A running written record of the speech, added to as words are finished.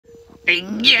Hey,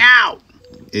 yo!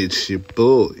 It's your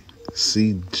boy,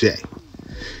 CJ.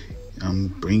 I'm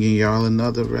bringing y'all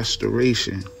another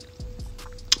restoration.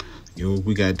 Yo,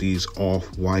 we got these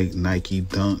off-white Nike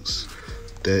Dunks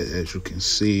that, as you can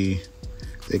see,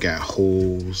 they got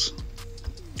holes.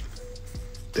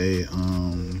 They,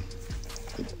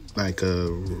 like a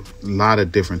lot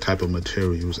of different type of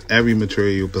materials. Every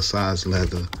material besides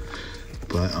leather.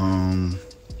 But,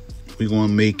 we're going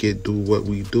to make it do what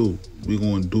we do. We're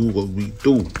going to do what we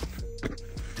do.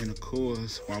 And of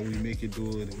course, while we make it do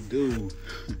what it do,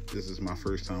 this is my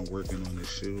first time working on this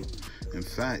shoe. In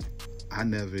fact, I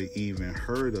never even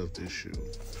heard of this shoe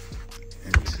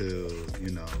until,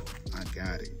 I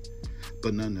got it.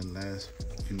 But nonetheless,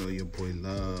 your boy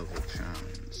love a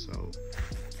challenge. So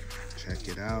check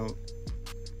it out.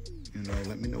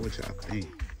 Let me know what y'all think.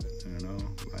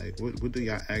 Like what do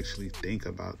y'all actually think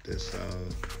about this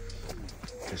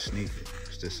sneaker?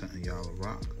 Is this something y'all will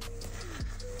rock?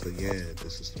 But yeah,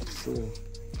 this is the before.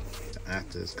 The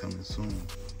after is coming soon.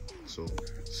 So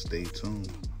stay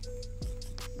tuned.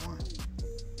 One.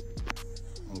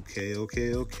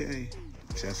 Okay.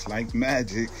 Just like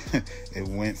magic, it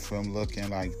went from looking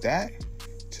like that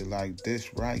to like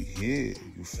this right here.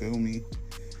 You feel me?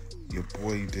 Your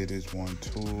boy did his one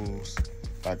tools.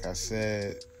 Like I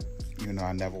said,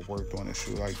 I never worked on a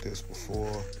shoe like this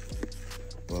before,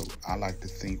 but I like to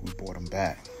think we brought them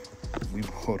back. We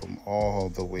brought them all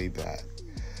the way back.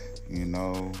 We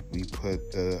put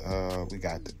we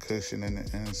got the cushion in the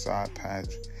inside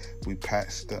patch. We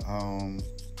patched the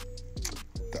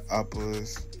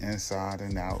uppers inside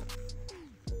and out.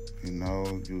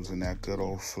 Using that good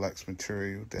old flex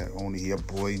material that only your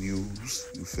boy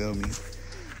used. You feel me?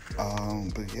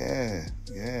 But yeah.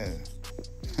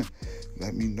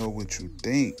 Let me know what you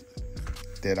think.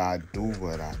 Did I do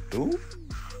what I do?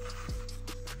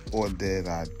 Or did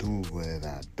I do what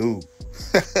I do?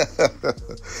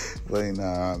 Wait,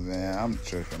 nah, man. I'm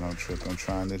tripping. I'm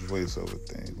trying this voiceover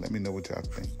thing. Let me know what y'all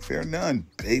think. Fair none,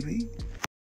 baby.